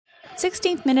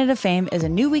16th Minute of Fame is a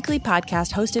new weekly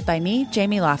podcast hosted by me,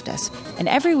 Jamie Loftus. And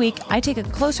every week, I take a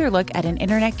closer look at an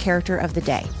internet character of the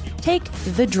day. Take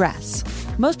the dress.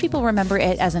 Most people remember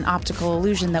it as an optical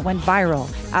illusion that went viral,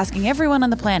 asking everyone on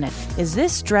the planet, is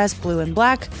this dress blue and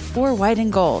black or white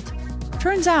and gold?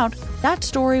 Turns out, that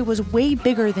story was way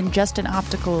bigger than just an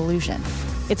optical illusion.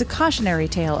 It's a cautionary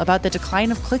tale about the decline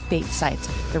of clickbait sites,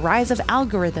 the rise of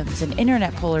algorithms and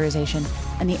internet polarization,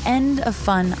 and the end of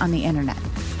fun on the internet.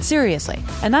 Seriously,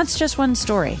 and that's just one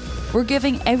story. We're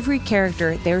giving every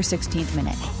character their 16th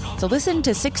minute. So listen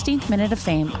to 16th Minute of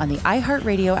Fame on the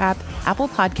iHeartRadio app, Apple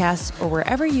Podcasts, or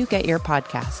wherever you get your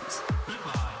podcasts.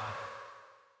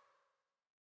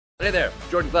 Hey there,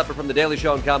 Jordan Klepper from The Daily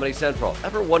Show on Comedy Central.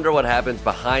 Ever wonder what happens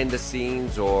behind the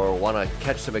scenes or want to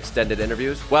catch some extended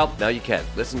interviews? Well, now you can.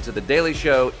 Listen to The Daily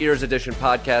Show Ears Edition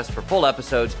podcast for full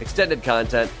episodes, extended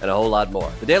content, and a whole lot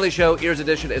more. The Daily Show Ears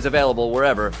Edition is available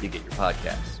wherever you get your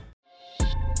podcasts.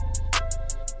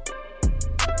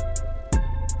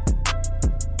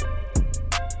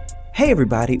 Hey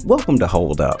everybody, welcome to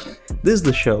Hold Up. This is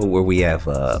the show where we have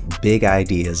big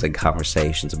ideas and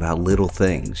conversations about little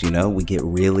things, you know? We get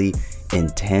really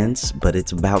intense, but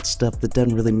it's about stuff that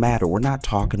doesn't really matter. We're not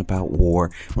talking about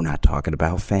war. We're not talking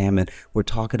about famine. We're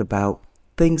talking about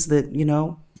things that, you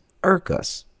know, irk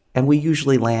us. And we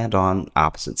usually land on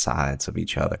opposite sides of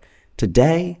each other.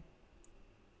 Today,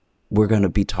 we're going to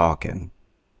be talking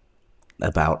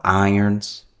about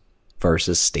irons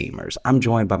versus steamers. I'm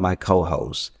joined by my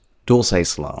co-host, Dulce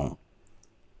Sloan.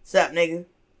 What's up, nigga?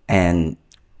 And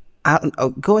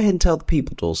go ahead and tell the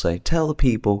people, Dulce. Tell the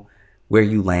people where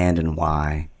you land and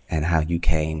why and how you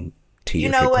came to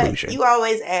your conclusion. You know what? You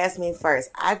always ask me first.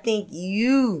 I think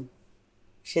you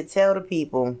should tell the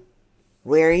people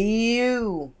where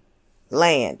you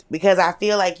land, because I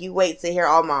feel like you wait to hear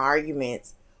all my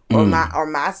arguments or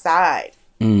my side,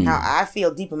 how I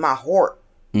feel deep in my heart,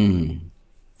 and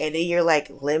then you're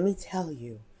like, let me tell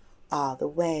you all the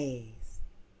ways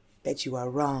that you are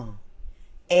wrong.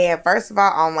 And first of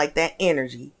all, I don't like that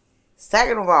energy.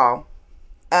 Second of all,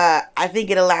 I think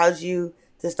it allows you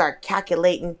to start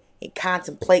calculating and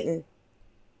contemplating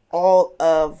all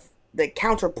of the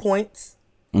counterpoints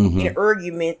and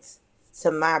arguments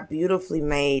to my beautifully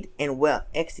made and well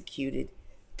executed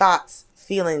thoughts,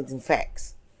 feelings, and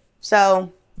facts.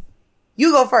 So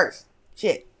you go first.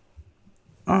 Shit.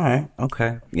 All right.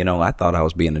 Okay. You know, I thought I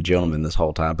was being a gentleman this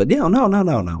whole time, but no.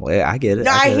 I get it.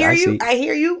 No, I hear you. I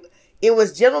hear you. It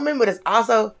was gentleman, but it's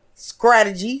also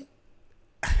strategy.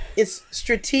 It's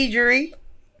strategery.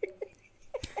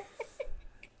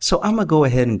 So I'm going to go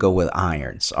ahead and go with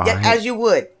irons. All right? As you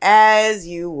would. As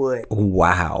you would.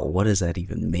 Wow. What does that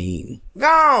even mean? Go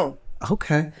on.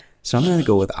 Okay. So I'm going to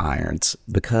go with irons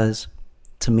because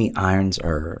to me, irons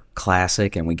are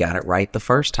classic and we got it right the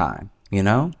first time, you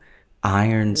know?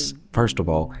 Irons, first of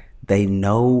all, they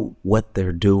know what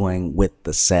they're doing with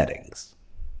the settings,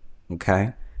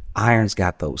 okay? Irons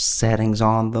got those settings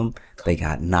on them. They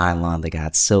got nylon, they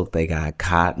got silk, they got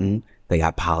cotton, they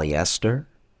got polyester,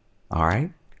 all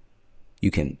right? You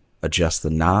can adjust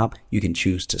the knob. You can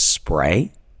choose to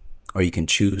spray, or you can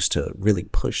choose to really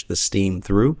push the steam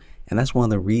through. And that's one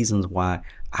of the reasons why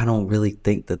I don't really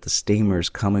think that the steamer is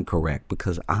coming correct,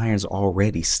 because irons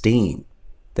already steam.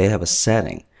 They have a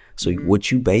setting. So what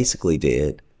you basically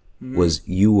did was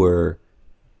you were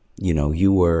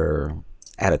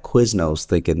at a Quiznos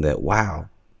thinking that, wow,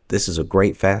 this is a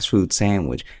great fast food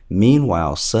sandwich.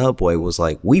 Meanwhile, Subway was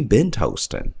like, we've been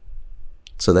toasting.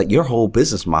 So that your whole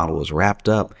business model was wrapped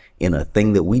up in a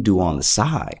thing that we do on the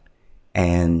side.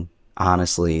 And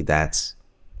honestly, that's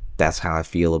how I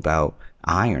feel about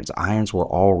irons. Irons were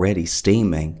already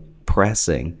steaming,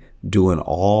 pressing, doing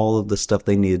all of the stuff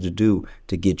they needed to do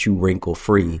to get you wrinkle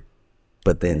free.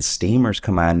 But then steamers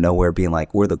come out of nowhere being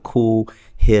like, we're the cool,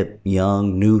 hip,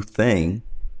 young, new thing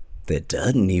that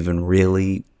doesn't even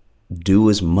really do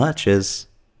as much as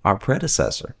our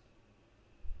predecessor.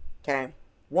 Okay.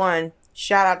 One,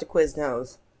 shout out to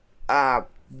Quiznos.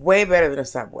 Way better than a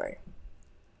Subway.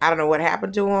 I don't know what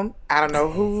happened to them. I don't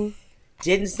know who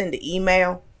didn't send the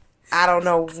email. I don't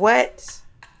know what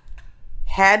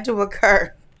had to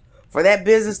occur for that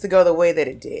business to go the way that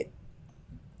it did,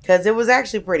 because it was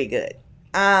actually pretty good.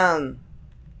 I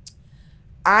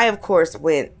of course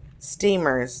went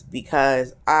steamers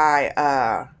because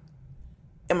I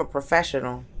am a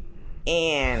professional,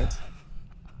 and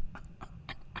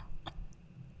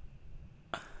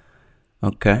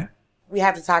okay, we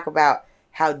have to talk about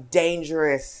how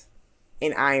dangerous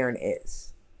an iron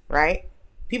is, right?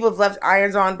 People have left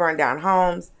irons on, burned down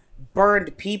homes,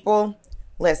 burned people.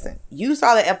 Listen, you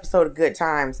saw the episode of Good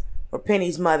Times where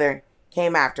Penny's mother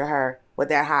came after her with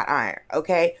that hot iron,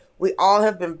 okay? We all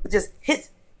have been just hit.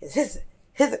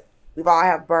 We've all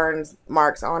have burns,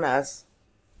 marks on us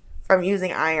from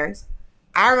using irons.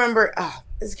 I remember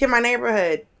this kid in my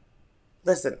neighborhood.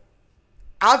 Listen,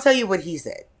 I'll tell you what he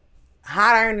said.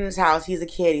 Hot iron in his house. He's a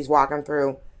kid. He's walking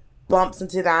through. Bumps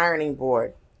into the ironing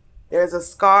board. There's a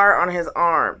scar on his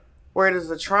arm where there's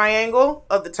a triangle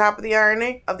of the top of the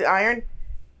iron.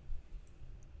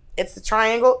 It's the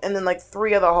triangle and then like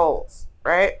 3 other holes,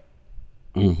 right?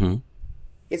 Mm-hmm.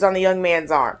 It's on the young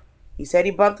man's arm. He said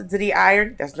he bumped into the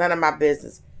iron. That's none of my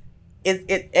business.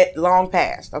 It long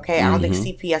passed, okay? I don't think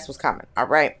CPS was coming, all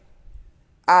right?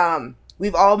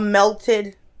 We've all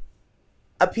melted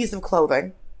a piece of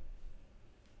clothing.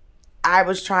 I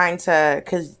was trying to,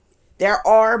 because there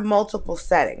are multiple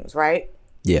settings, right?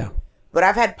 Yeah. But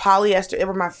I've had polyester. It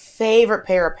were my favorite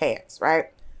pair of pants, right?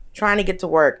 Trying to get to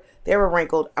work. They were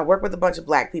wrinkled. I work with a bunch of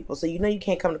black people, so you know you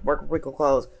can't come to work with wrinkled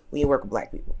clothes when you work with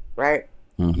black people, right?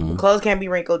 The clothes can't be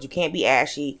wrinkled. You can't be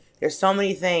ashy. There's so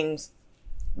many things.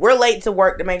 We're late to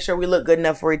work to make sure we look good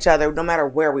enough for each other, no matter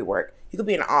where we work. You could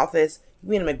be in an office. You could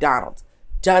be in a McDonald's.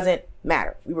 Doesn't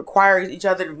matter. We require each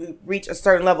other to reach a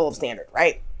certain level of standard,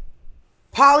 right?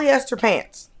 Polyester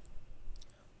pants.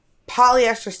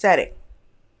 Polyester setting.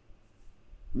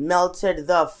 Melted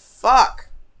the fuck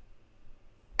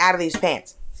out of these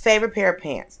pants. Favorite pair of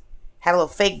pants. Had a little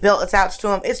fake belt attached to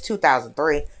them. It's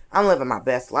 2003. I'm living my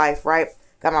best life, right?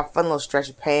 Got my fun little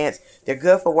stretchy pants. They're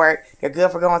good for work. They're good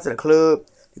for going to the club.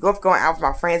 They're good for going out with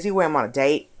my friends. You wear them on a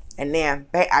date. And then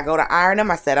I go to iron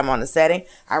them. I set them on the setting.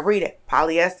 I read it.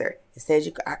 Polyester. It says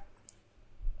you can.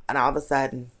 And all of a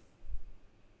sudden,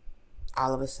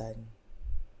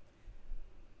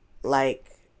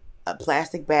 like a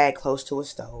plastic bag close to a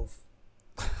stove,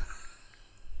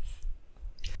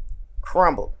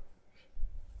 crumbled.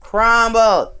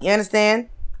 You understand?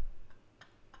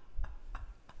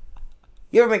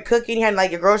 You ever been cooking? You had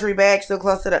like your grocery bag still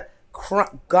close to the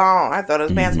gone. I thought it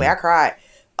was pants away. I cried.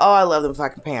 Oh, I love them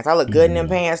fucking pants. I look good in them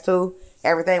pants too.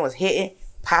 Everything was hitting,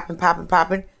 popping.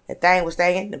 The thing was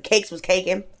staying. The cakes was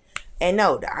caking. And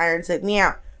no, the iron took me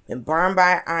out. Been burned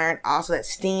by iron. Also, that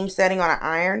steam setting on an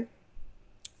iron.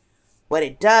 What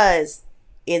it does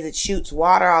is it shoots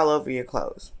water all over your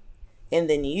clothes. And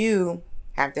then you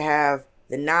have to have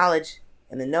the knowledge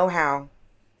and the know-how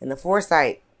and the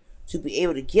foresight to be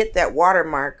able to get that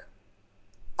watermark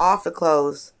off the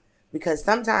clothes, because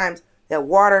sometimes that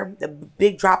water, the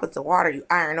big droplets of water, you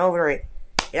iron over it,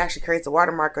 it actually creates a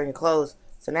watermark on your clothes.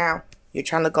 So now you're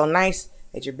trying to go nice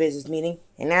at your business meeting,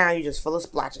 and now you're just full of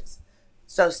splotches.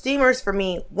 So steamers for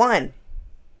me, one,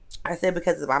 I said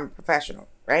because I'm a professional,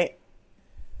 right?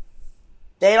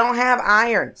 They don't have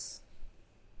irons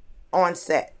on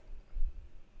set.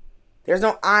 There's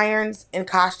no irons in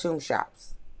costume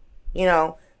shops. You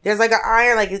know, there's like an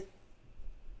iron, like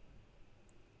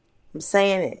I'm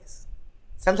saying is,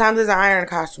 sometimes there's an iron in a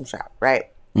costume shop,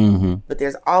 right? But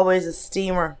there's always a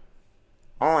steamer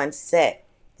on set.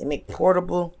 They make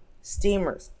portable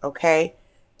steamers, okay?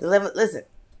 Listen,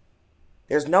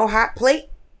 there's no hot plate.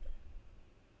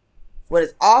 When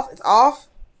it's off, it's off.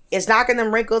 It's knocking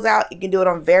them wrinkles out. You can do it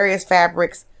on various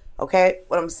fabrics, okay?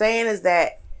 What I'm saying is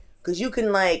that, because you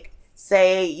can like,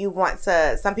 say you want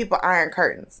to, some people iron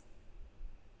curtains.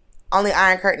 Only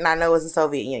iron curtain I know is the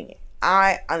Soviet Union.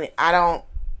 I don't,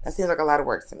 that seems like a lot of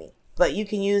work to me. But you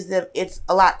can use them. It's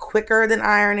a lot quicker than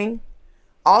ironing.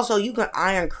 Also, you can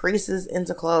iron creases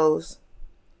into clothes.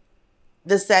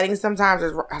 The setting sometimes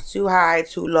is too high,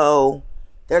 too low.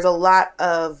 There's a lot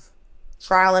of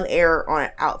trial and error on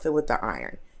an outfit with the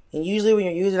iron. And usually when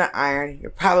you're using an iron,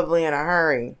 you're probably in a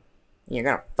hurry. And you're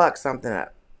going to fuck something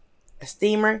up. A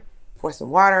steamer, pour some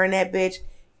water in that bitch,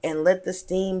 and let the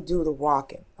steam do the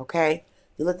walking, okay?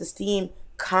 You let the steam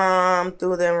come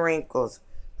through them wrinkles.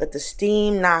 Let the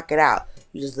steam knock it out.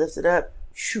 You just lift it up,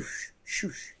 shoosh,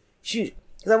 shoosh, shoosh.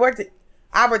 Because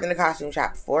I worked in a costume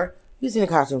shop before. You've seen a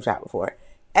costume shop before.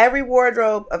 Every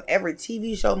wardrobe of every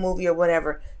TV show, movie, or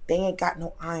whatever, they ain't got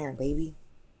no iron, baby.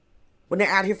 When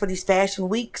they're out here for these fashion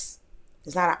weeks,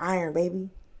 it's not an iron, baby.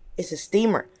 It's a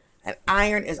steamer. An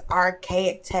iron is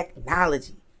archaic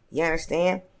technology. You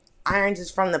understand? Irons is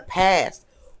from the past.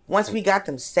 Once we got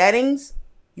them settings,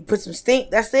 you put some stink.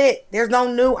 That's it. There's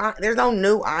no new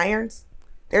irons.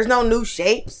 There's no new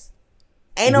shapes.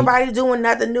 Ain't nobody doing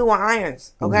nothing new on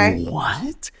irons. Okay.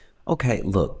 What? Okay.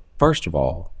 Look. First of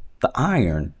all, the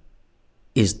iron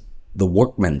is the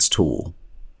workman's tool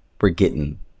for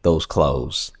getting those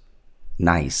clothes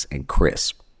nice and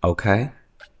crisp. Okay.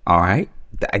 All right.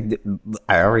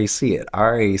 I already see it. I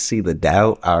already see the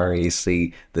doubt. I already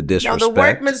see the disrespect. No, the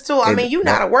workman's tool. I mean, you're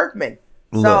not a workman.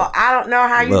 So I don't know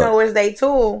how you know it's their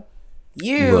tool.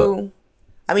 You're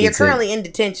currently in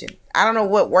detention. I don't know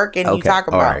what working you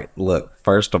talking about. All right, look.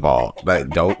 First of all,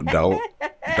 don't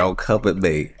come at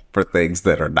me for things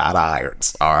that are not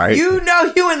irons. All right. You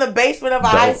know you in the basement of a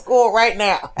high school right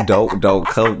now. don't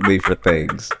come at me for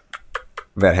things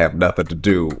that have nothing to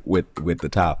do with the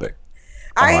topic.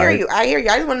 I hear you. I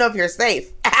just want to know if you're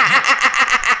safe.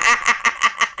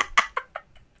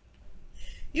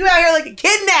 You out here looking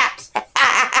kidnapped.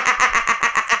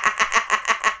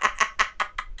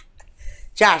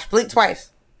 Josh, blink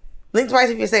twice. Blink twice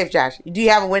if you're safe, Josh. Do you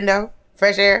have a window?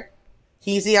 Fresh air?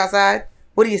 Can you see outside?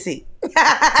 What do you see?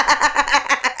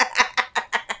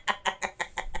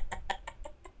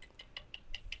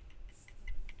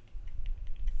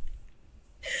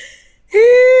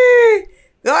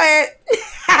 Go ahead.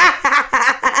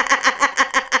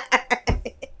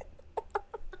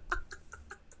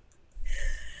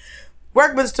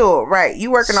 Workman's tool, right?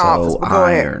 You work in the office, but go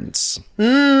irons.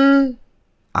 ahead.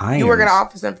 Irons. You work in the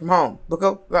office and from home, but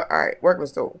go. All right,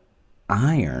 workman's tool.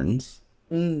 Irons.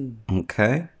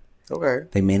 Okay. Okay.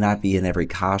 They may not be in every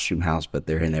costume house, but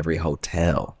they're in every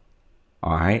hotel.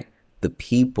 All right. The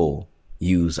people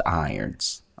use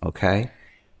irons. Okay.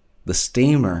 The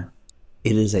steamer,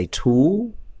 it is a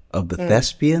tool of the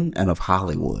thespian and of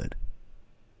Hollywood.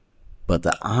 But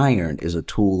the iron is a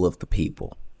tool of the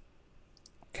people.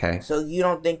 Okay. So you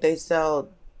don't think they sell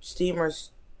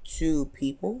steamers to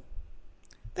people?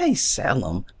 They sell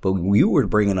them, but you were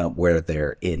bringing up where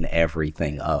they're in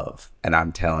everything of. And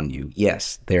I'm telling you,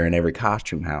 yes, they're in every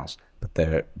costume house,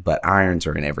 but irons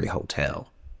are in every hotel.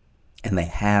 And they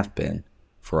have been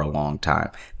for a long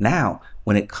time. Now,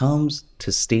 when it comes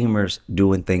to steamers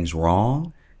doing things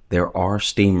wrong, there are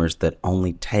steamers that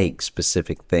only take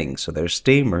specific things. So there's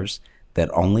steamers that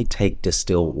only take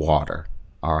distilled water.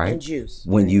 All right. And juice.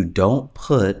 When you don't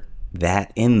put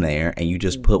that in there and you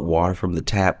just put water from the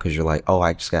tap because you're like, oh,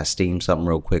 I just got to steam something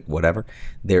real quick, whatever.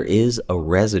 There is a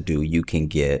residue you can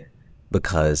get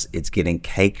because it's getting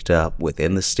caked up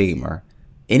within the steamer.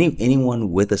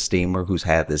 Anyone with a steamer who's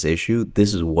had this issue,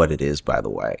 this is what it is, by the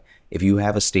way. If you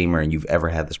have a steamer and you've ever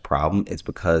had this problem, it's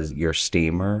because your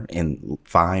steamer in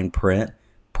fine print,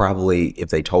 probably if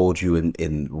they told you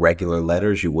in regular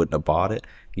letters, you wouldn't have bought it.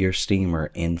 Your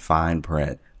steamer in fine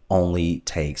print only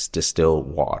takes distilled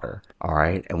water. All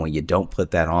right. And when you don't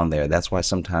put that on there, that's why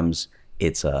sometimes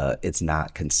it's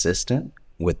not consistent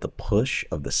with the push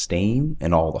of the steam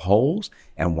in all the holes,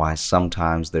 and why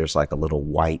sometimes there's like a little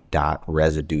white dot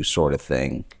residue sort of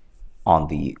thing on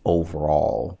the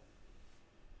overall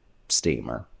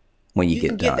steamer when you get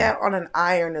done. You can get that on an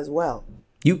iron as well.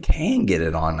 You can get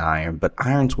it on iron, but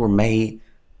irons were made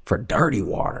for dirty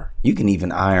water. You can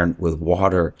even iron with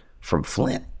water from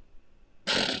Flint.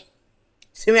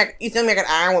 You tell me I can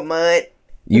iron with mud?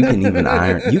 You can even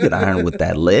iron. You could iron with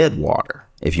that lead water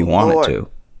if you wanted to.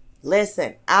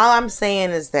 Listen, all I'm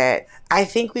saying is that I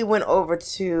think we went over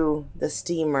to the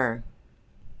steamer.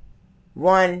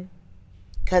 One,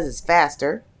 because it's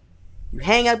faster. You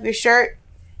hang up your shirt,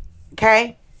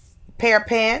 okay? Pair of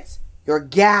pants, your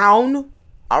gown,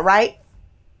 all right?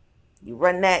 You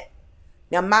run that.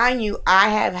 Now, mind you, I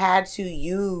have had to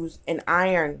use an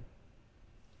iron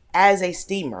as a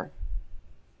steamer.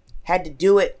 Had to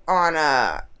do it on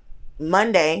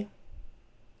Monday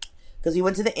because we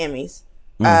went to the Emmys.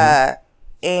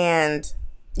 And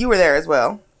you were there as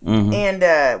well.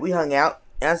 And we hung out.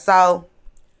 And I saw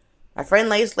my friend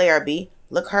Lace Larrabee.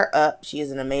 Look her up. She is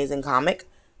an amazing comic.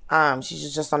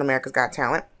 She's just on America's Got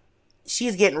Talent.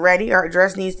 She's getting ready. Her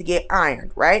dress needs to get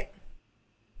ironed, right?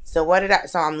 So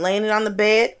I'm laying it on the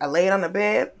bed. I lay it on the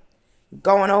bed,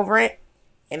 going over it,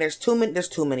 and there's too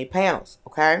many panels,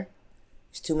 okay?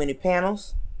 There's too many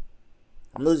panels.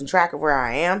 I'm losing track of where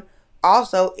I am.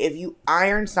 Also, if you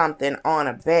iron something on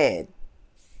a bed,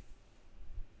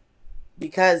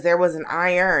 because there was an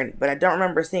iron, but I don't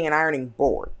remember seeing an ironing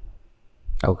board.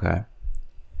 Okay.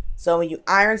 So when you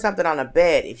iron something on a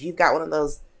bed, if you've got one of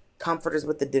those comforters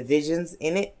with the divisions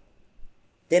in it,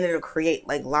 then it'll create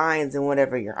like lines in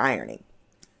whatever you're ironing.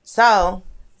 So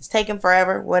it's taking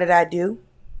forever. What did I do?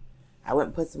 I went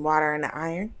and put some water in the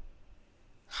iron,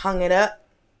 hung it up,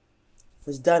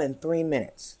 was done in 3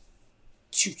 minutes.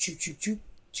 Choo choo choo choo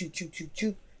choo choo choo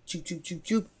choo choo choo choo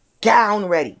choo. Gown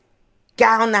ready.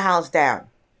 Gown the house down.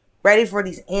 Ready for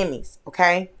these Emmys,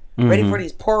 okay? Ready for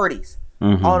these parties.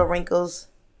 All the wrinkles,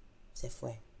 se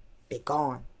fue. They're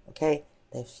gone, okay?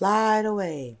 They flied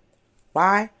away.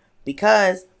 Why?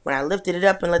 Because when I lifted it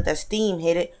up and let that steam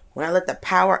hit it, when I let the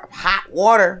power of hot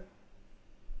water,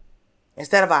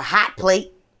 instead of a hot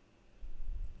plate,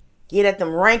 get at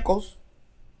them wrinkles,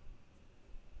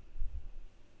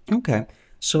 Okay.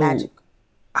 So Magic.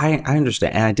 I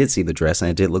understand. And I did see the dress and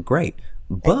it did look great.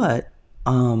 But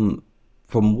from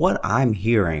what I'm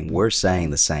hearing, we're saying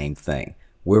the same thing.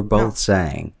 We're both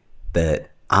saying that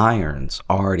irons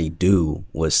already do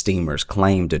what steamers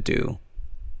claim to do.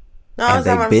 No, And that's not what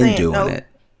they've I'm been saying. doing No. it.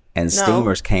 And No.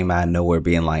 steamers came out of nowhere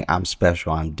being like, I'm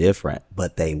special, I'm different.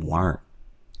 But they weren't.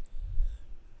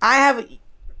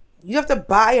 You have to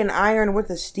buy an iron with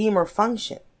a steamer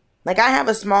function. Like, I have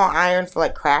a small iron for,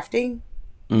 like, crafting.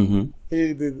 Mm-hmm.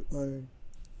 Hey, baby, iron.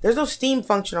 There's no steam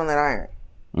function on that iron.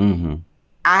 Mm-hmm.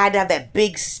 I had to have that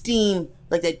big steam,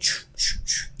 like that.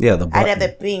 Yeah, the I had to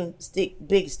have button. that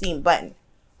big steam button.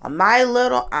 On my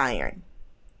little iron,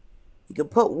 you can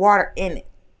put water in it,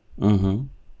 Mm-hmm.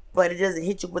 but it doesn't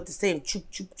hit you with the same choop,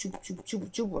 choop, choop, choop,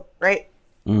 choop, choop, right?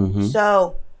 Mm-hmm.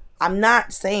 So, I'm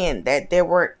not saying that there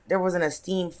wasn't a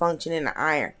steam function in the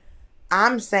iron.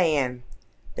 I'm saying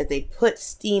that they put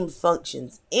steam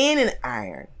functions in an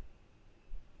iron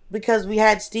because we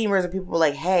had steamers and people were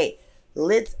like, hey,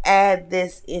 let's add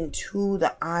this into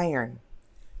the iron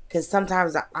because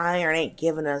sometimes the iron ain't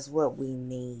giving us what we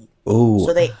need. Ooh.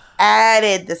 So they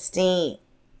added the steam.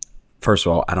 First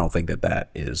of all, I don't think that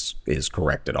is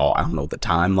correct at all. I don't know the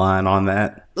timeline on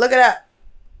that. Look it up.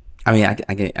 I mean,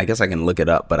 I guess I can look it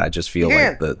up, but I just feel Yeah.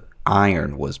 like the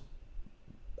iron was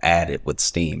added with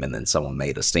steam and then someone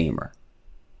made a steamer.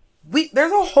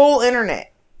 There's a whole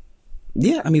internet.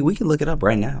 Yeah, I mean, we can look it up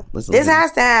right now. This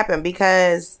has to happen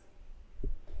because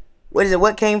what is it?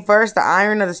 What came first, the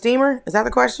iron or the steamer? Is that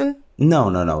the question?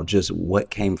 No. Just what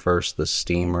came first, the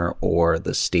steamer or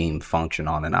the steam function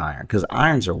on an iron? Because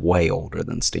irons are way older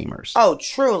than steamers. Oh,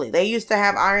 truly. They used to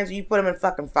have irons where you put them in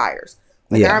fucking fires.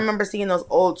 Like, Yeah. I remember seeing those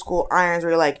old school irons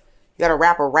where you're like, you gotta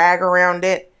wrap a rag around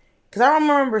it. Because I don't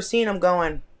remember seeing them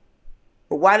going,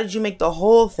 but why did you make the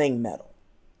whole thing metal?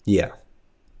 Yeah.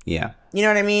 You know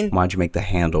what I mean? Why'd you make the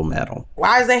handle metal?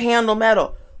 Why is the handle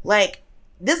metal? Like,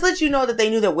 this lets you know that they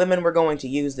knew that women were going to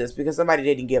use this because somebody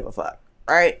didn't give a fuck,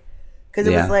 right? Because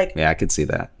it was like, yeah, I could see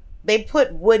that. they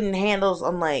put wooden handles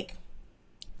on, like,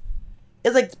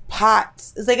 it's like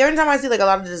pots. It's like every time I see like a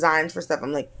lot of designs for stuff,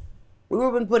 I'm like, we've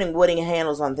been putting wooden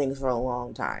handles on things for a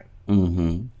long time.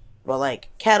 Mm-hmm. But like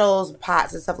kettles,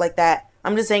 pots, and stuff like that.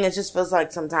 I'm just saying it just feels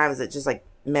like sometimes it just like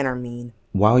men are mean.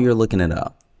 While you're looking it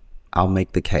up, I'll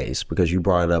make the case because you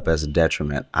brought it up as a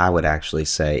detriment. I would actually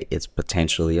say it's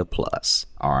potentially a plus.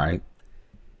 All right.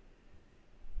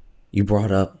 You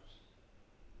brought up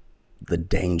the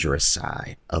dangerous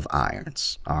side of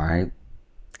irons. All right.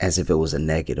 As if it was a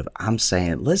negative. I'm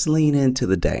saying let's lean into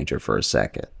the danger for a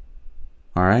second.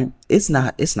 All right. It's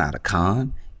not a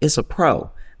con. It's a pro.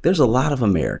 There's a lot of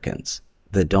Americans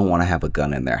that don't want to have a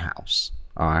gun in their house.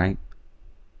 All right.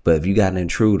 But if you got an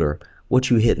intruder, what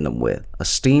you hitting them with? A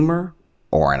steamer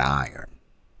or an iron?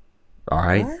 All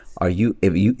right. What? Are you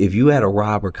if you had a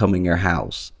robber come in your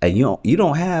house and you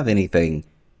don't have anything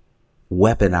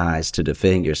weaponized to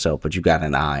defend yourself, but you got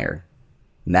an iron,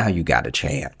 now you got a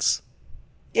chance.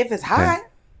 If it's hot,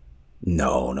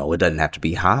 No, it doesn't have to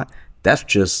be hot. That's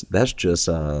just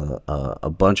a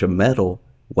bunch of metal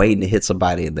waiting to hit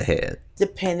somebody in the head.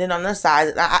 depending on the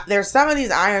size. There's some of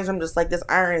these irons I'm just like, this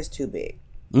iron is too big.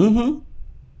 Mm-hmm.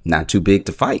 Not too big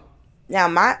to fight. Now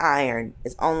my iron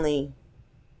is only,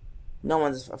 no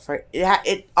one's afraid.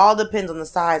 It all depends on the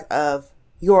size of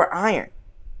your iron.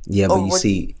 Yeah, but Oh, you what-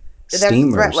 see, That's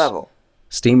the threat level.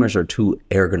 steamers are too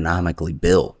ergonomically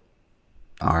built.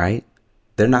 All right?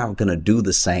 They're not going to do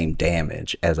the same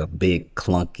damage as a big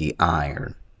clunky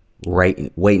iron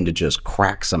waiting to just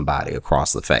crack somebody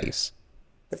across the face.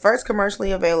 The first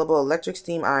commercially available electric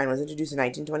steam iron was introduced in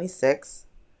 1926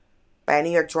 by a New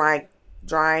York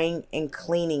drying and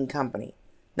cleaning company.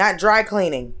 Not dry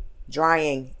cleaning,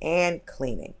 drying and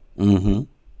cleaning. Mm-hmm.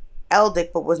 Eldick,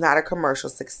 but was not a commercial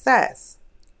success.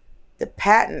 The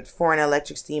patent for an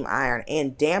electric steam iron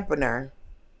and dampener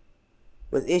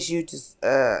was issued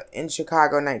in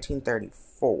Chicago in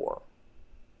 1934.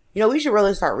 You know, we should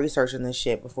really start researching this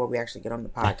shit before we actually get on the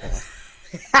podcast.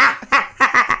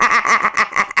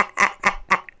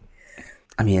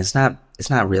 I mean, it's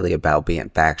not really about being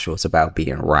factual. It's about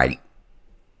being right.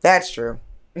 That's true.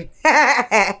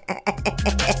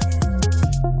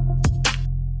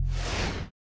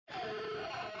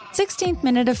 16th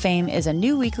Minute of Fame is a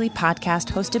new weekly podcast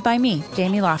hosted by me,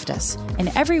 Jamie Loftus. And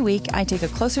every week, I take a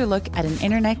closer look at an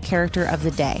internet character of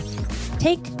the day.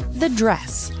 Take the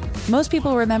dress. Most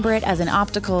people remember it as an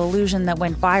optical illusion that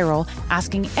went viral,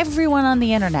 asking everyone on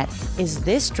the internet, is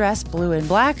this dress blue and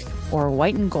black or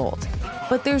white and gold?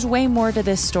 But there's way more to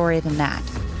this story than that.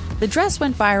 The dress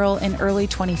went viral in early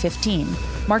 2015,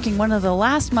 marking one of the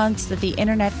last months that the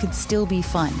internet could still be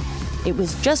fun. It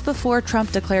was just before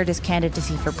Trump declared his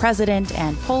candidacy for president,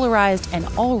 and polarized and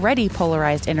already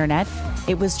polarized internet.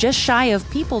 It was just shy of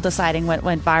people deciding what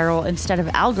went viral instead of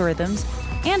algorithms,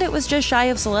 and it was just shy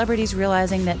of celebrities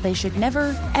realizing that they should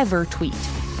never, ever tweet.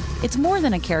 It's more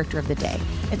than a character of the day.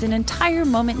 It's an entire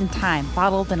moment in time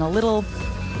bottled in a little,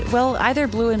 well, either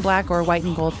blue and black or white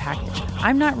and gold package.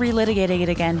 I'm not relitigating it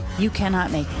again. You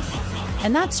cannot make me.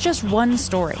 And that's just one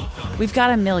story. We've got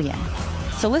a million.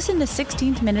 So listen to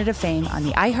 16th Minute of Fame on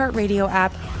the iHeartRadio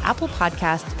app, Apple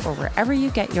Podcasts, or wherever you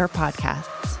get your podcasts.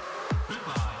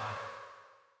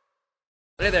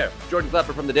 Hey there, Jordan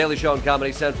Klepper from The Daily Show on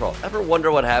Comedy Central. Ever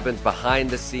wonder what happens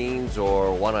behind the scenes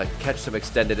or want to catch some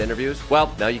extended interviews?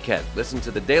 Well, now you can. Listen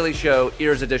to The Daily Show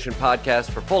Ears Edition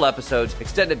podcast for full episodes,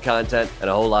 extended content, and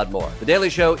a whole lot more. The Daily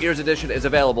Show Ears Edition is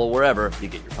available wherever you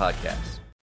get your podcasts.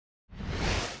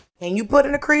 Can you put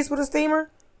in a crease with a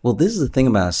steamer? Well, this is the thing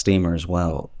about a steamer as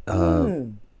well.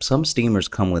 Some steamers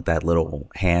come with that little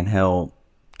handheld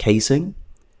casing.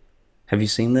 Have you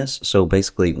seen this? So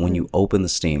basically, when you open the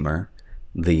steamer,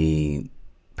 the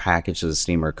package of the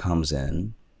steamer comes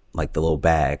in, like the little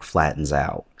bag flattens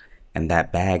out, and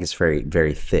that bag is very,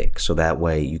 very thick. So that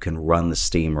way you can run the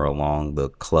steamer along the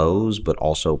clothes, but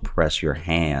also press your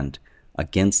hand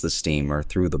against the steamer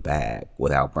through the bag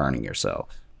without burning yourself.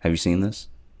 Have you seen this?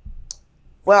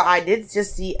 Well, I did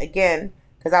just see, again,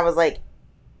 because I was like,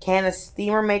 can a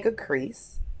steamer make a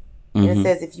crease? And it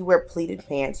says if you wear pleated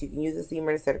pants, you can use a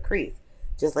steamer instead of crease.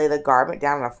 Just lay the garment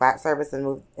down on a flat surface and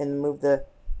move the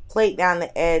plate down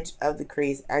the edge of the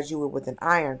crease as you would with an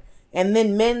iron. And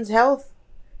then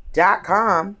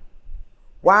menshealth.com,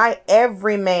 why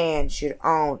every man should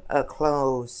own a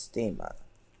clothes steamer.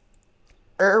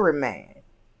 Every man.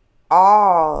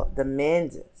 All the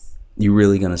men's. You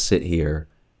really gonna sit here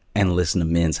and listen to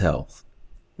Men's Health?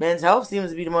 Men's Health seems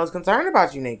to be the most concerned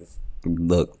about you niggas.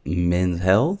 Look, Men's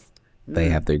Health, they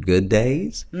have their good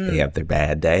days, they have their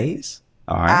bad days.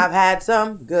 All right. I've had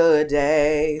some good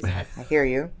days. I hear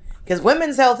you. Because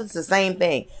women's health, it's the same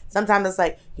thing. Sometimes it's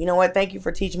like, you know what? Thank you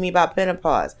for teaching me about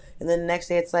menopause. And then the next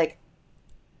day it's like,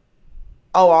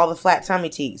 oh, all the flat tummy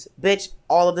teas. Bitch,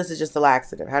 all of this is just a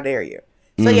laxative. How dare you?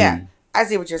 So yeah, I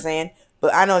see what you're saying.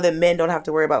 But I know that men don't have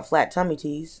to worry about flat tummy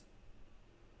teas.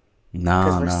 No,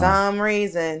 Because for some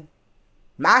reason,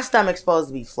 my stomach's supposed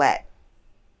to be flat.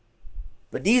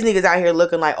 But these niggas out here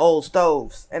looking like old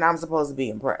stoves. And I'm supposed to be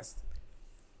impressed.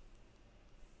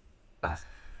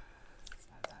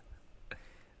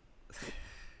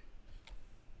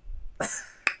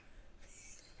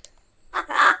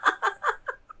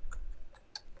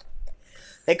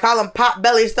 They call them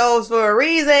pot-belly stoves for a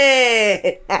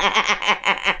reason.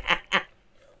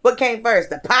 What came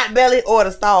first, the pot-belly or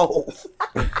the stove?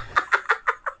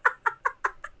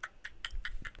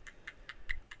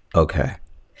 Okay.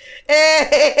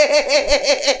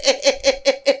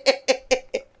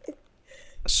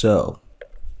 So,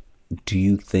 do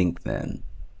you think then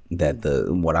that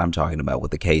what I'm talking about with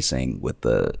the casing, with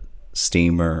the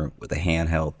steamer, with the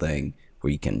handheld thing,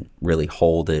 where you can really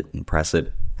hold it and press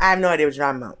it? I have no idea what you're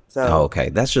talking about. So Okay,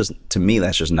 that's just, to me,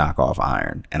 that's just knockoff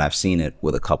iron, and I've seen it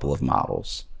with a couple of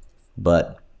models,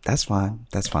 but that's fine.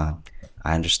 That's fine.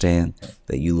 I understand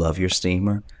that you love your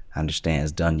steamer. I understand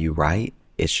it's done you right.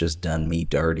 It's just done me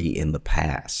dirty in the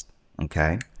past.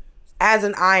 Okay. as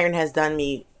an iron has done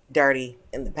me dirty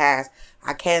in the past,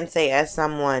 I can say as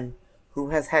someone who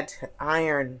has had to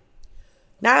iron,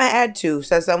 not had to,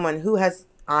 so someone who has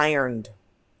ironed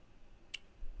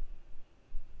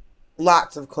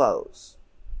lots of clothes,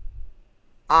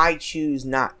 I choose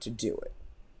not to do it.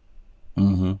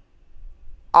 Mm-hmm.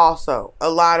 Also, a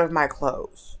lot of my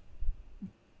clothes,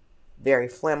 very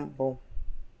flammable,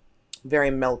 very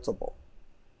meltable.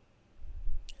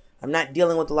 I'm not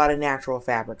dealing with a lot of natural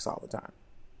fabrics all the time.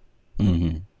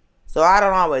 Mm-hmm. So I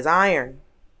don't always iron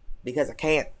because I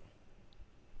can't.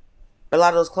 But a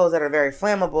lot of those clothes that are very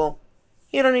flammable,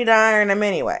 you don't need to iron them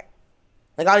anyway.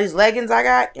 Like all these leggings I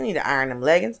got, you need to iron them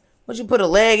leggings. Once you put a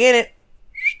leg in it,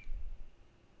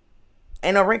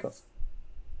 ain't no wrinkles.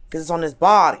 Because it's on this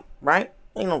body, right?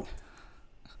 Ain't no...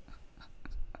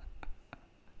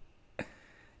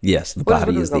 Yes, the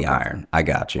body is the iron. I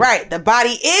got you. Right, the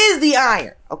body is the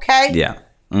iron, okay? Yeah.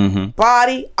 Mm-hmm.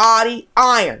 Body,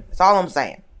 iron. That's all I'm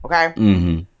saying, okay?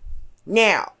 Mm-hmm.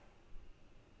 Now,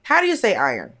 how do you say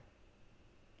iron?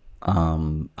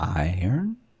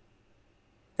 Iron?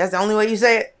 That's the only way you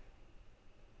say it?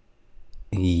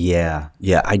 Yeah.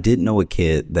 Yeah, I did know a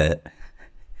kid that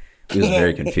it was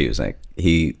very confusing.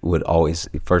 He would always,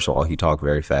 first of all, he talked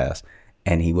very fast,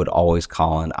 and he would always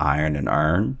call an iron an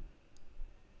urn.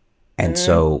 And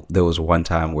so there was one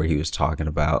time where he was talking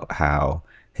about how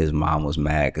his mom was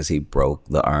mad because he broke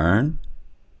the urn.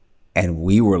 And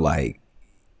we were like,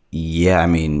 yeah, I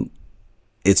mean,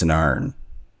 it's an urn.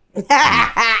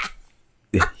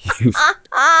 You've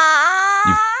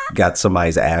got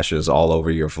somebody's ashes all over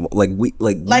your floor. Like a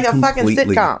fucking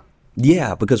sitcom.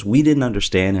 Yeah, because we didn't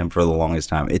understand him for the longest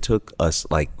time. It took us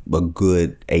like a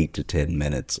good 8 to 10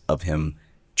 minutes of him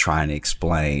trying to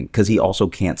explain, because he also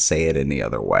can't say it any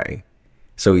other way.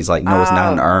 So he's like, no, it's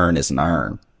not an urn, it's an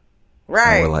urn.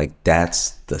 Right. And we're like,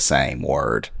 that's the same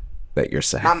word that you're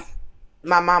saying.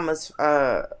 My mom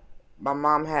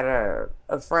had a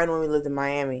friend when we lived in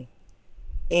Miami,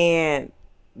 and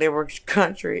they were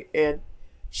country, and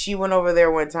she went over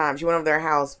there one time. She went over their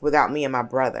house without me and my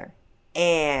brother,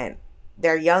 and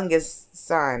their youngest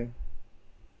son,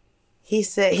 he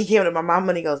came to my mom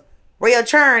and he goes, "Where your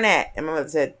churn at?" And my mother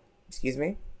said, "Excuse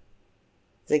me?"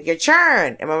 He's like, "Your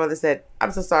churn." And my mother said,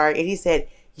 "I'm so sorry." And he said,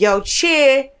 "Yo,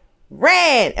 children."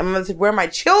 And my mother said, "Where are my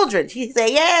children?" She said,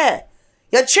 "Yeah,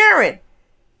 your children."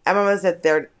 And my mother said,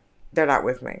 they're not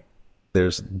with me.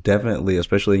 There's definitely,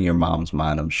 especially in your mom's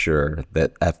mind, I'm sure,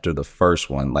 that after the first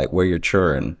one, like, where you're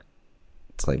churning,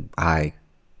 it's like, I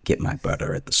get my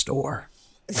butter at the store.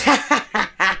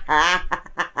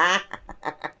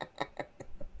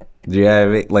 Yeah, I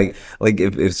mean, like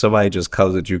if somebody just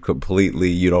comes at you completely,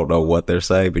 you don't know what they're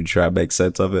saying, but you try to make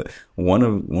sense of it. One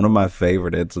of my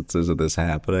favorite instances of this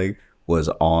happening was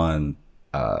on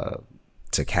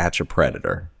To Catch a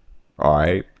Predator. All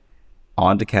right.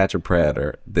 On To Catch a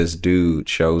Predator, this dude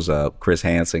shows up. Chris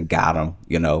Hansen got him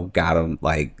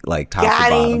like top to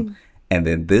bottom. And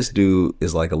then this dude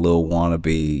is like a little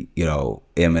wannabe,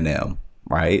 Eminem,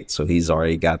 right? So he's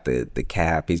already got the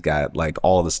cap. He's got like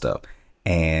all the stuff.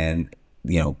 And,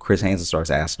 Chris Hansen starts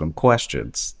asking him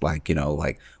questions like,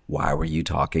 why were you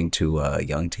talking to a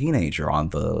young teenager on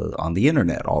the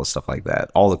internet? All the stuff like that.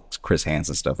 All the Chris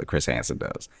Hansen stuff that Chris Hansen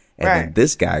does. And then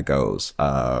this guy goes,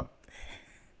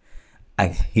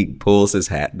 he pulls his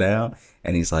hat down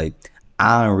and he's like,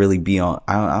 I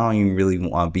don't even really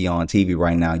want to be on TV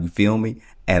right now. You feel me?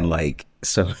 And like,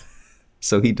 so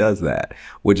he does that,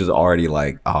 which is already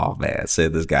like, oh man,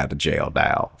 send this guy to jail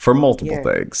now for multiple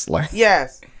things. Like,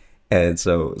 yes. And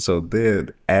so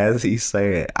then as he's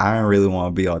saying, I don't really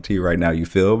want to be on TV right now. You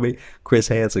feel me? Chris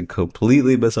Hansen,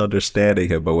 completely misunderstanding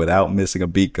him, but without missing a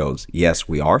beat, goes, yes,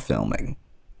 we are filming.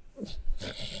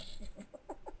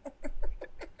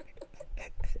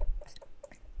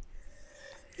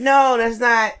 No, that's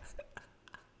not.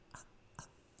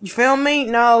 You feel me?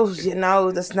 No,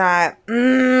 that's not.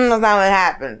 That's not what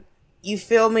happened. You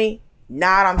feel me?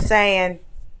 Not. I'm saying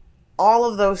all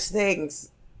of those things.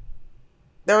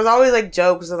 There was always like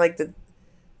jokes of like the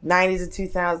 90s and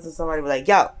 2000s. Somebody was like,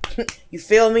 "Yo, you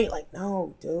feel me?" Like,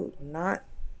 no, dude, I'm not.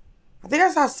 I think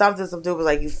I saw something. Some dude was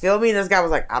like, "You feel me?" And this guy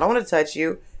was like, "I don't want to touch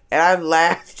you," and I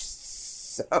laughed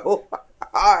so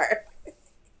hard.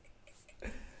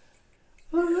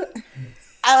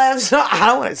 I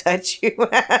don't want to touch you.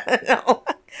 No.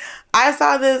 I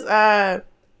saw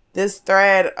this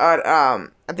thread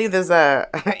on I think there's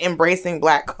embracing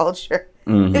Black culture.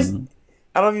 Mm-hmm.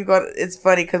 I don't know if you go. It's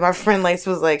funny because my friend Lace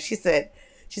was like, she said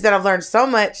I've learned so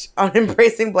much on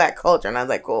embracing Black culture, and I was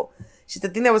like, cool. She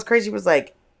said the thing that was crazy was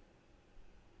like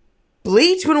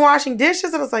bleach when washing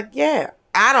dishes, and I was like, yeah,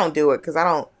 I don't do it because I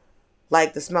don't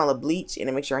like the smell of bleach and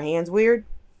it makes your hands weird.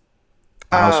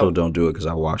 I also don't do it because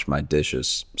I wash my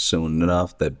dishes soon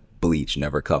enough that bleach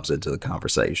never comes into the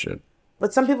conversation.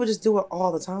 But some people just do it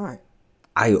all the time.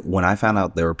 When I found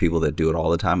out there were people that do it all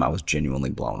the time, I was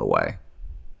genuinely blown away.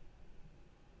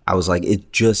 I was like,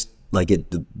 it just like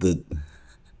the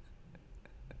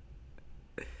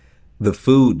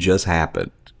food just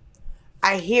happened.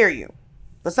 I hear you,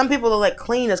 but some people are like,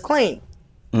 clean is clean.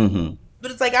 Mm-hmm.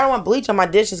 But it's like, I don't want bleach on my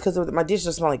dishes because my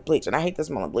dishes smell like bleach, and I hate the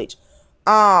smell of bleach.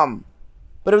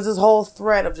 But it was this whole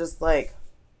thread of just like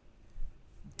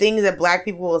things that Black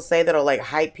people will say that'll like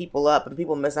hype people up and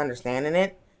people misunderstanding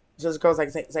it. Just girls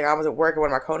like I was at work and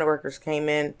one of my coworkers came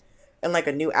in like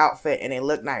a new outfit and it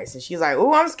looked nice. And she's like,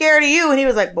 "Ooh, I'm scared of you." And he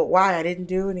was like, "But why? I didn't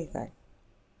do anything."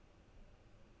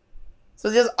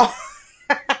 So just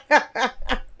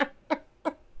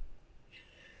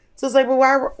so it's like,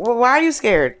 "Well, why are you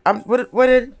scared? What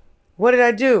did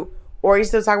I do?" Or you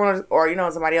still talking about, or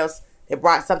somebody else. They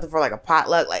brought something for like a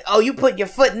potluck, like, "Oh, you put your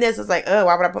foot in this." It's like, "Oh,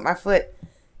 why would I put my foot?"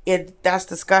 That's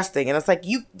disgusting. And it's like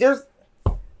there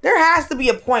has to be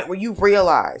a point where you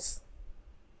realize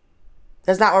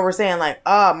that's not what we're saying. Like,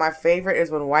 oh, my favorite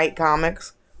is when white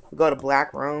comics go to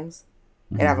Black rooms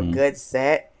and have a good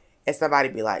set, and somebody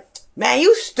be like, "Man,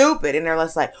 you stupid," and they're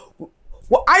less like,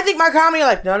 Well, I think my comedy,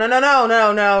 like,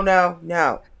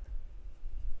 no.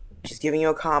 She's giving you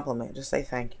a compliment. Just say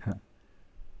thank you.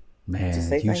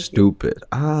 Man, you stupid.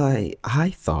 I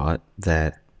thought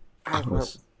that I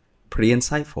was pretty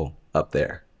insightful up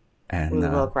there. And really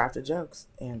well-crafted jokes.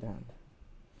 And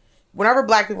whenever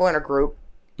black people in a group,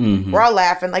 we're all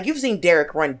laughing. Like, you've seen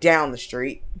Derek run down the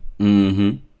street.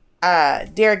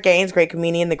 Derek Gaines, great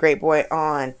comedian, the great boy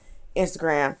on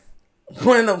Instagram.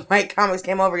 One of the white comics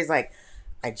came over. He's like,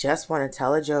 I just want to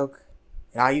tell a joke,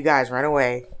 and all you guys run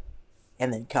away,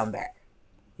 and then come back.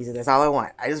 He said, that's all I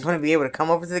want. I just want to be able to come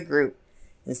over to the group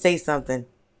and say something,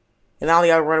 and all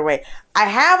y'all run away. I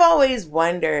have always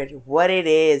wondered what it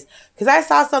is, because I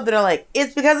saw something and like,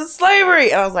 it's because of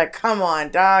slavery. And I was like, come on,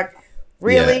 dog.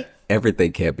 Really? Yeah,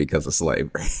 everything can't because of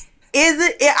slavery. Is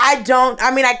it?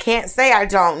 I can't say I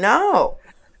don't know.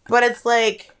 But it's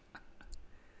like,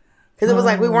 because it was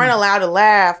like we weren't allowed to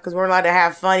laugh because we weren't allowed to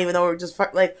have fun, even though we were just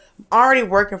like already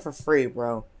working for free,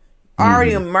 bro.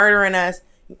 Already murdering us.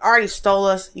 You already stole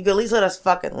us. You could at least let us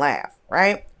fucking laugh,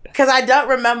 right? Because I don't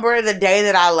remember the day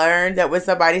that I learned that when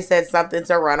somebody said something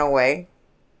to run away.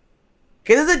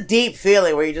 Because it's a deep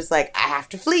feeling where you're just like, I have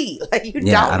to flee. Like, you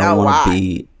don't know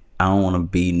why. I don't want to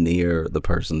be near the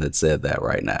person that said that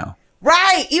right now.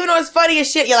 Right. Even though it's funny as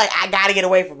shit, you're like, I got to get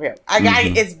away from him.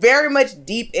 It's very much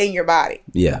deep in your body.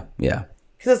 Yeah, yeah.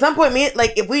 Because at some point,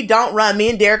 if we don't run,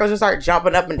 me and Derek will just start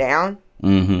jumping up and down.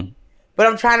 But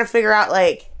I'm trying to figure out,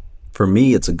 like... For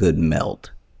me, it's a good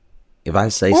melt. If I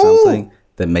say something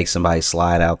that makes somebody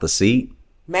slide out the seat,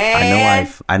 man,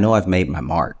 I know I've made my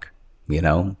mark, you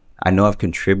know? I know I've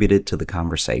contributed to the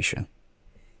conversation.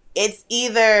 It's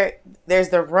either there's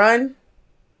the run,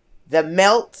 the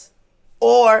melt,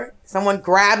 or someone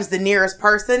grabs the nearest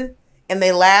person and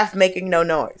they laugh making no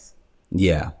noise.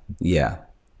 Yeah, yeah.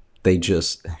 They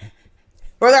just...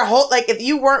 Or their whole, like, if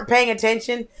you weren't paying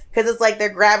attention, because it's like they're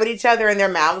grabbing each other and their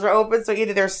mouths are open, so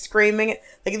either they're screaming,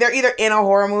 like they're either in a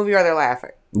horror movie or they're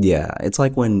laughing. Yeah, it's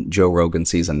like when Joe Rogan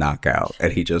sees a knockout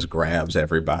and he just grabs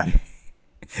everybody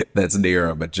that's near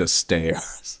him and just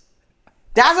stares.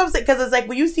 That's what I'm saying, because it's like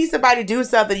when you see somebody do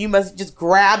something, you must just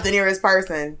grab the nearest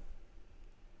person.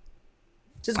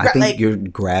 I think you're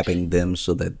grabbing them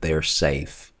so that they're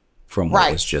safe from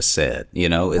what was just said. You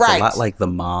know, it's a lot like the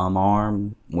mom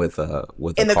arm with a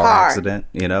car accident,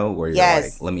 you know, where you're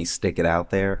like, let me stick it out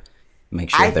there, make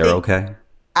sure they're okay.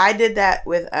 I did that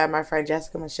with my friend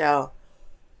Jessica Michelle.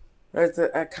 There's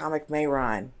a comic,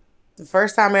 Mayron. The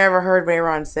first time I ever heard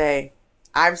Mayron say,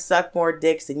 I've sucked more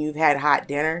dicks than you've had hot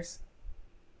dinners.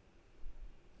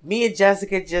 Me and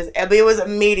Jessica it was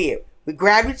immediate. We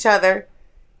grabbed each other,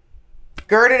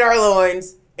 girded our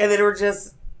loins, and then we were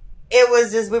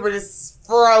just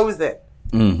frozen.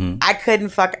 I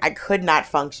could not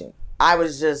function. I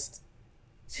was just,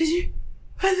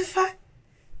 what the fuck?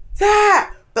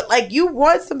 Ah! But like, you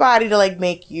want somebody to like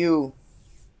make you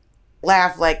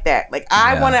laugh like that. Like,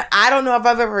 I don't know if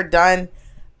I've ever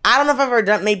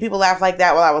made people laugh like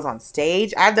that while I was on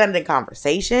stage. I've done it in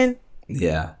conversation.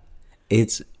 Yeah.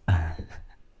 It's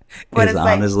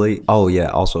honestly,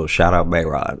 like, also shout out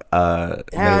Mayron.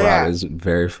 Mayron is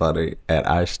very funny, and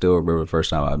I still remember the first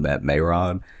time I met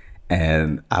Mayron,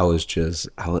 and I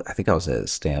think I was at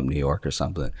Stamp New York or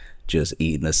something, just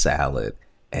eating a salad,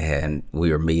 and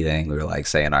we were like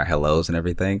saying our hellos and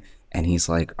everything, and he's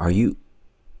like, are you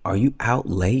out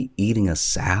late eating a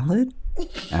salad?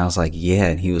 And I was like, yeah,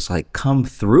 and he was like, come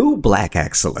through, Black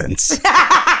Excellence.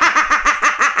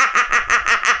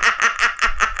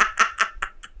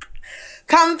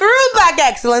 Come through, Black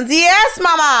Excellence. Yes,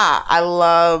 mama. I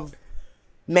love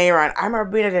Mayron. I remember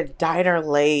being at a diner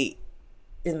late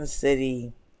in the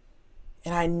city,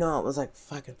 and I know it was like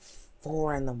fucking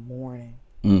 4 a.m.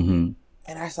 And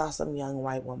I saw some young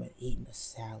white woman eating a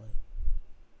salad.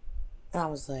 And I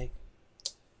was like,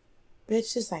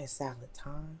 bitch, this ain't salad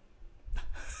time.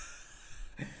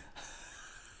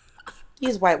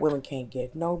 These white women can't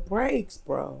get no breaks,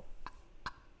 bro.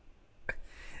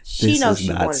 This is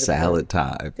not salad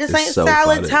time. This ain't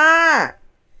salad time.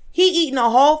 He eating a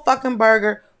whole fucking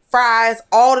burger, fries,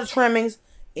 all the trimmings,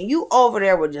 and you over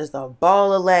there with just a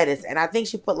bowl of lettuce. And I think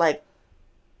she put like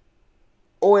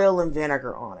oil and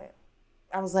vinegar on it.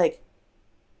 I was like,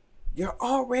 you're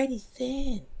already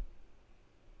thin.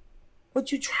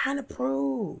 What you trying to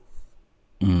prove?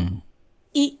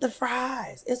 Eat the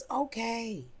fries. It's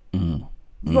okay. You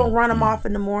gonna run them off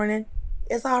in the morning?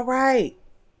 It's all right.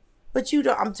 But you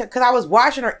don't, because I was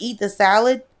watching her eat the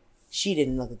salad. She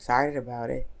didn't look excited about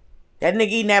it. That nigga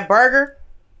eating that burger,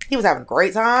 he was having a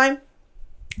great time.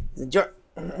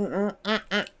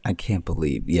 I can't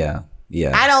believe, yeah.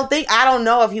 I don't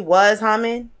know if he was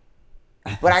humming.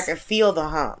 but I could feel the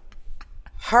hump.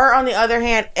 Her, on the other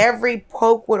hand, every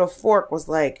poke with a fork was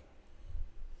like,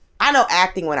 I know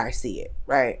acting when I see it,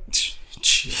 right?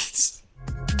 Jeez.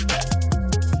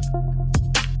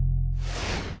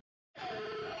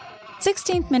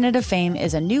 16th Minute of Fame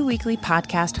is a new weekly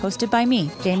podcast hosted by me,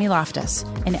 Jamie Loftus.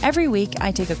 And every week,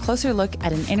 I take a closer look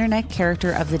at an internet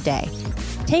character of the day.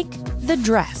 Take the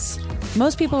dress.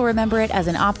 Most people remember it as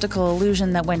an optical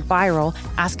illusion that went viral,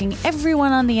 asking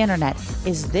everyone on the internet,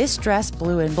 is this dress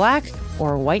blue and black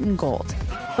or white and gold?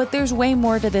 But there's way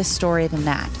more to this story than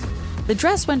that. The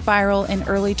dress went viral in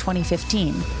early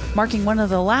 2015, marking one of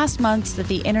the last months that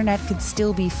the internet could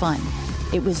still be fun.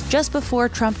 It was just before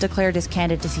Trump declared his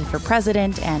candidacy for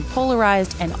president, and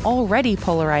polarized and already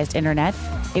polarized internet.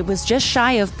 It was just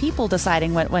shy of people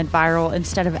deciding what went viral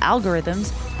instead of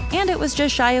algorithms, and it was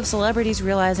just shy of celebrities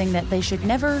realizing that they should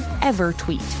never, ever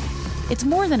tweet. It's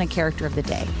more than a character of the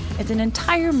day. It's an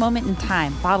entire moment in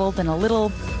time bottled in a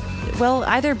little, well,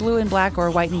 either blue and black or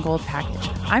white and gold package.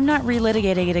 I'm not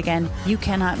relitigating it again. You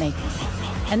cannot make me.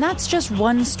 And that's just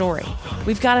one story.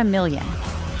 We've got a million.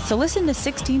 So listen to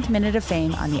 16th Minute of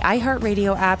Fame on the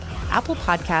iHeartRadio app, Apple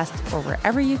Podcasts, or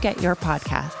wherever you get your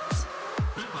podcasts.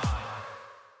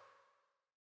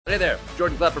 Hey there,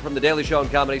 Jordan Klepper from The Daily Show on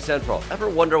Comedy Central. Ever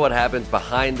wonder what happens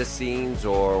behind the scenes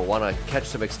or want to catch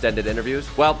some extended interviews?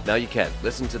 Well, now you can.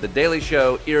 Listen to The Daily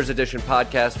Show Ears Edition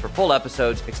podcast for full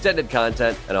episodes, extended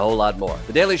content, and a whole lot more.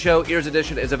 The Daily Show Ears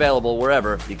Edition is available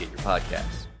wherever you get your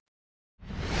podcasts.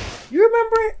 You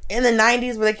remember in the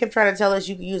 90s where they kept trying to tell us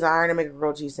you could use iron to make a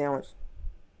grilled cheese sandwich?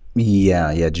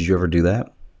 Yeah. Did you ever do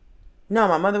that? No,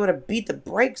 my mother would have beat the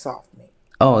brakes off me.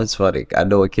 Oh, it's funny. I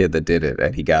know a kid that did it,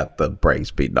 and he got the brakes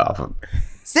beaten off him.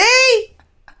 See?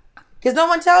 Because no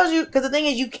one tells you. Because the thing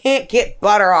is, you can't get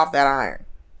butter off that iron.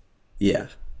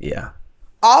 Yeah.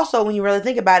 Also, when you really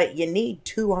think about it, you need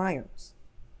 2 irons.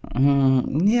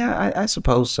 Yeah, I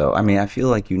suppose so. I mean, I feel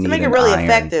like you need to make it an really iron,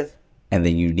 effective. and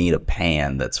then you need a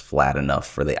pan that's flat enough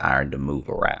for the iron to move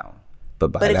around.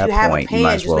 But by But if that you have a point, you pan,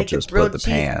 might as just well make the just grilled put the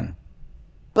cheese- pan.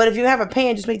 But if you have a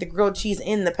pan, just make the grilled cheese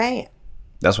in the pan.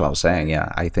 That's what I'm saying.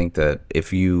 Yeah, I think that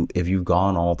if you've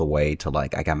gone all the way to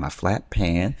like, I got my flat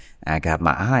pan, and I got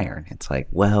my iron, it's like,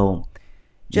 well,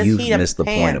 Just you've heat up missed the the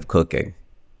pan. point of cooking.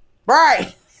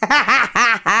 Right.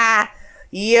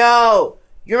 Yo.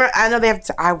 I know they have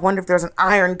I wonder if there's an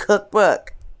iron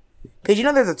cookbook. Because you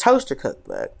know there's a toaster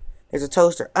cookbook. There's a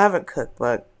toaster oven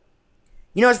cookbook.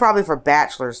 You know it's probably for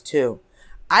bachelors too.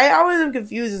 I always am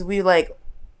confused as we like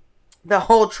the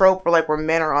whole trope where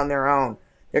men are on their own.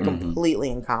 They're completely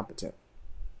incompetent.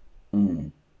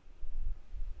 I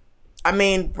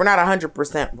mean, we're not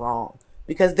 100% wrong.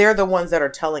 Because they're the ones that are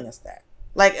telling us that.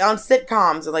 Like on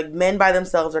sitcoms, like men by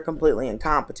themselves are completely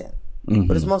incompetent.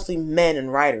 But it's mostly men in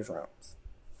writers' rooms.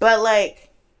 But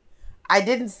like, I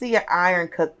didn't see an iron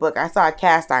cookbook. I saw a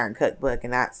cast iron cookbook,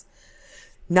 and that's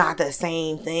not the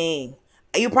same thing.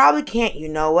 You probably can't. You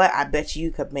know what? I bet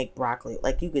you could make broccoli.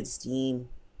 Like, you could steam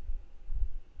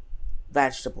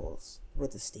vegetables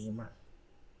with a steamer.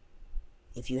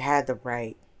 If you had the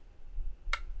right.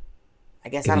 I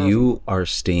guess I If don't you are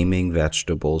steaming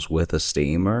vegetables with a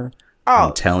steamer, Oh.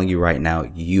 I'm telling you right now,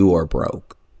 you are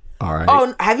broke. All right.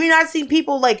 Oh, have you not seen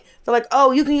people they're like,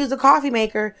 oh, you can use a coffee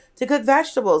maker to cook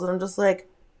vegetables. And I'm just like,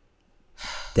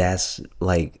 That's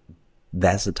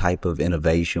the type of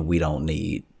innovation we don't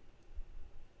need.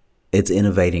 It's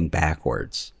innovating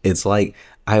backwards. It's like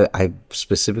I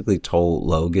specifically told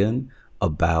Logan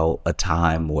about a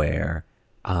time where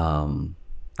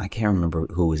I can't remember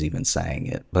who was even saying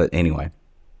it, but anyway,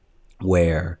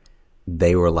 where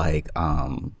they were like,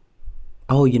 oh,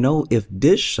 if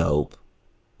dish soap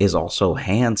is also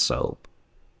hand soap,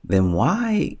 then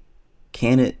why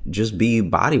can't it just be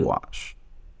body wash?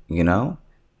 And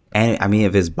I mean,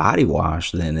 if it's body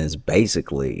wash, then it's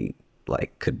basically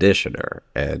like conditioner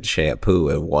and shampoo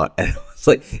and what. And it's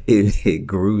like it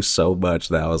grew so much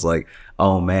that I was like,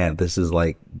 oh man, this is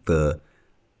like the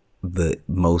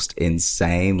most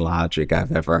insane logic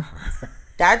I've ever heard.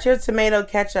 that's your tomato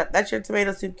ketchup. That's your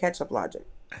tomato soup ketchup logic.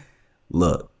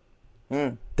 Look,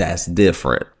 that's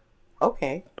different.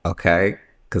 Okay. Okay,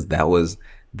 because that was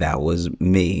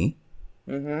me.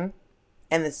 And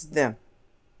this is them.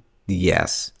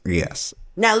 Yes.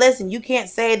 Now listen, you can't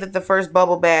say that the first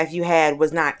bubble bath you had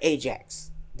was not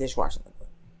Ajax dishwashing liquid.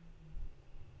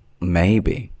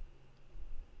 Maybe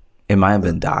it might have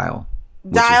been Dial,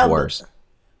 which Dial- is worse.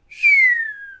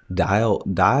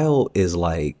 Dial is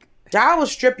like, Dial will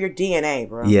strip your DNA,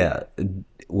 bro. yeah.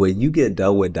 When you get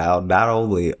done with Dial, not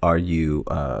only are you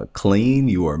clean,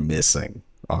 you are missing.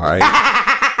 All right.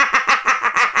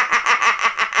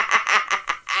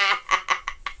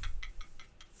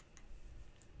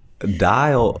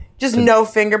 Dial. Just no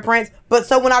fingerprints. But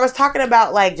so when I was talking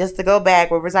about, like, just to go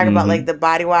back, we were talking about, like, the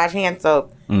body wash hand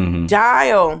soap.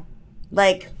 Dial,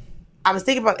 like, I was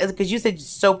thinking about it because you said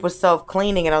soap was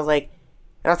self-cleaning. And I was like,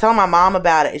 and I was telling my mom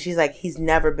about it. And she's like, he's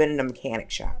never been in a mechanic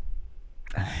shop.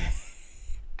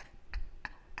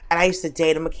 And I used to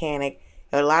date a mechanic.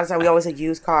 And a lot of times we always had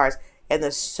used cars. And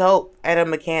the soap at a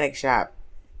mechanic shop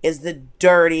is the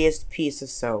dirtiest piece of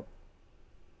soap.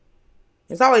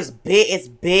 It's always big. It's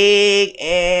big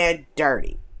and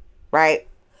dirty, right?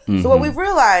 So what we've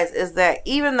realized is that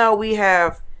even though we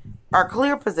have our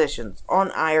clear positions on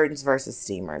irons versus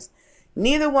steamers,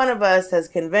 neither one of us has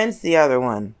convinced the other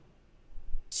one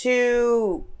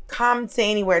to come to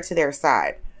anywhere to their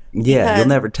side. Yeah, Because- you'll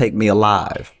never take me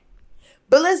alive.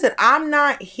 But listen, I'm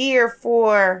not here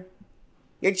for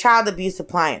your child abuse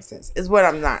appliances. Is what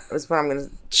I'm not. Is what I'm gonna.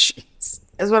 Jeez.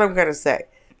 Is what I'm gonna say.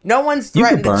 No one's You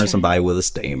threatened can burn to somebody with a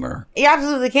steamer. You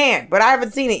absolutely can, but I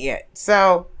haven't seen it yet.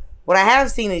 So what I have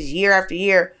seen is year after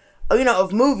year,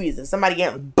 of movies of somebody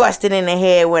getting busted in the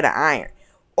head with an iron,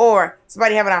 or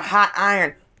somebody having a hot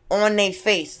iron on their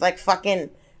face, like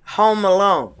fucking Home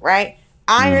Alone, right?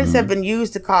 Irons have been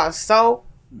used to cause so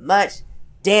much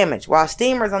damage, while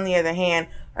steamers, on the other hand,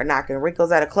 are knocking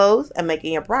wrinkles out of clothes and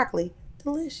making your broccoli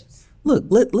delicious. Look,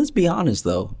 let's be honest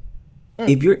though.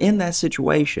 If you're in that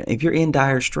situation, if you're in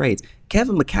dire straits,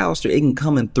 Kevin McAllister isn't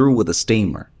coming through with a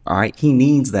steamer. All right, he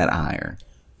needs that iron.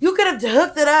 You could have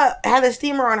hooked it up, had the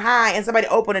steamer on high, and somebody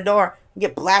open the door and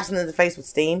get blasted in the face with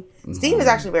steam. Steam is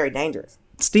actually very dangerous.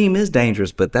 Steam is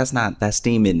dangerous, but that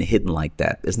steam isn't hitting like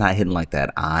that. It's not hitting like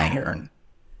that iron.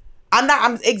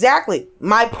 I'm exactly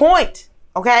my point.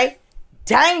 Okay,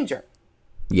 danger,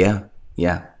 Yeah.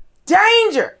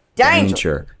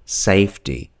 danger.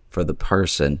 Safety for the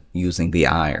person using the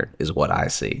iron is what I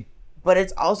see. But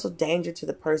it's also danger to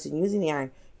the person using the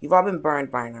iron. You've all been burned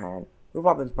by an iron. We've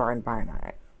all been burned by an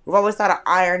iron. We've always thought an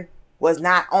iron was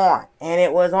not on, and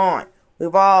it was on.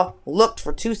 We've all looked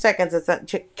for 2 seconds at something.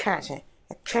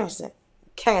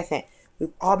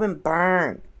 We've all been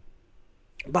burned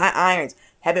by irons.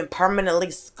 Have been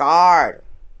permanently scarred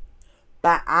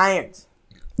by irons.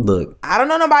 Look, I don't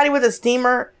know nobody with a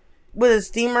steamer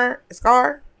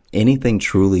scar. anything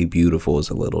truly beautiful is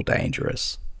a little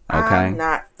dangerous. Okay? I'm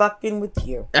not fucking with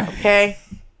you. Okay?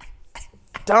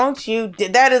 Don't you?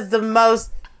 That is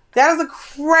the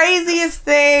craziest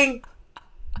thing.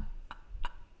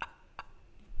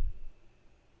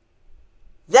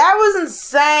 That was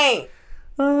insane.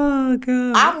 Oh,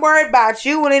 God. I'm worried about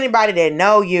you and anybody that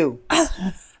know you.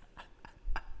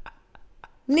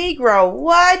 Negro,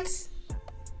 what?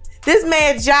 This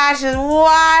man Josh is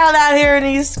wild out here in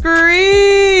these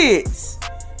streets.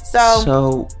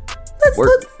 So let's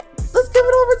give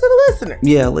it over to the listener.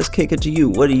 Yeah, let's kick it to you.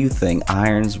 What do you think?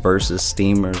 Irons versus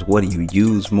steamers. What do you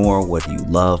use more? What do you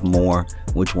love more?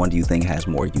 Which one do you think has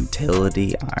more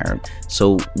utility? Iron.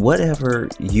 So whatever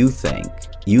you think,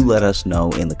 you let us know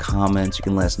in the comments. You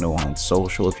can let us know on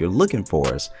social. If you're looking for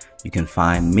us, you can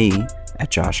find me at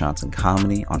Josh Johnson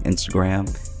Comedy on Instagram,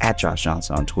 at Josh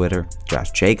Johnson on Twitter,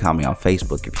 Josh J Comedy on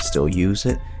Facebook if you still use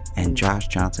it, and Josh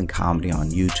Johnson Comedy on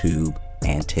YouTube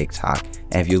and TikTok.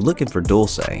 And if you're looking for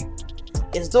Dulce,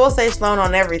 It's Dulce Sloan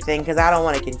on everything because I don't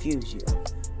want to confuse you.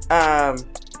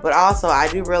 But also, I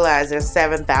do realize there's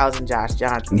 7,000 Josh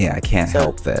Johnson. yeah, I can't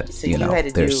help that. so You you know, had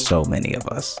to there's do- so many of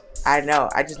us. I know.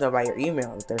 I just know by your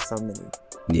email that there's so many.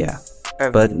 Yeah.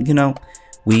 of But, you. you know,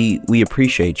 we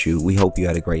appreciate you. We hope you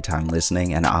had a great time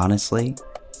listening. And honestly,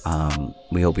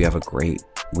 we hope you have a great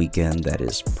weekend that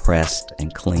is pressed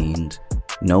and cleaned.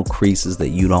 No creases that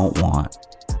you don't want.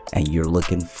 And you're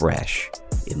looking fresh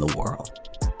in the world.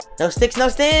 No sticks, no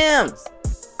stems.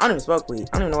 I don't even smoke weed.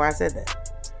 I don't even know why I said that.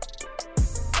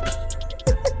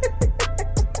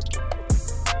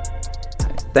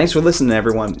 Thanks for listening,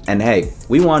 everyone. And hey,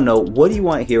 we want to know, what do you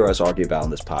want to hear us argue about on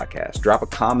this podcast? Drop a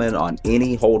comment on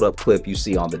any hold-up clip you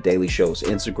see on The Daily Show's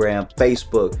Instagram,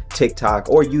 Facebook, TikTok,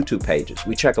 or YouTube pages.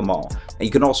 We check them all. And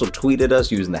you can also tweet at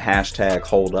us using the hashtag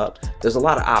 #HoldUp. There's a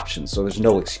lot of options, so there's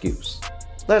no excuse.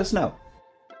 Let us know.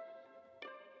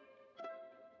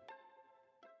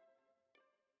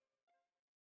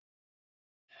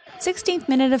 "16th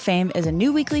Minute of Fame" is a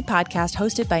new weekly podcast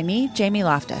hosted by me, Jamie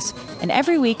Loftus. And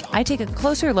every week, I take a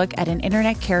closer look at an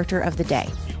internet character of the day.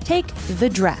 Take the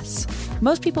dress.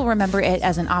 Most people remember it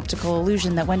as an optical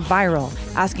illusion that went viral,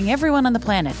 asking everyone on the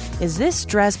planet, is this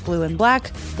dress blue and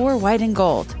black or white and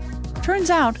gold? Turns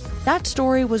out, that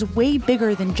story was way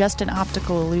bigger than just an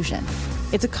optical illusion.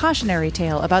 It's a cautionary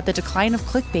tale about the decline of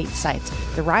clickbait sites,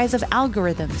 the rise of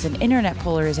algorithms and internet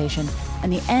polarization,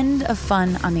 and the end of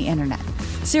fun on the internet.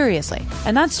 Seriously,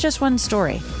 and that's just one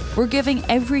story. We're giving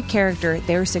every character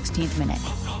their 16th minute.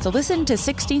 So listen to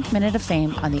 16th Minute of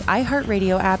Fame on the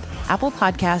iHeartRadio app, Apple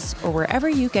Podcasts, or wherever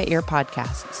you get your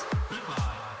podcasts.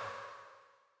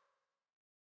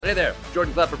 Hey there,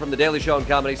 Jordan Klepper from The Daily Show on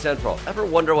Comedy Central. Ever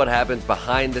wonder what happens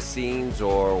behind the scenes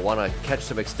or want to catch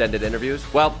some extended interviews?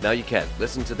 Well, now you can.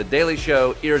 Listen to The Daily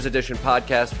Show Ears Edition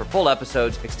podcast for full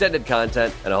episodes, extended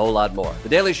content, and a whole lot more. The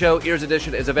Daily Show Ears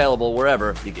Edition is available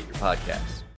wherever you get your podcasts.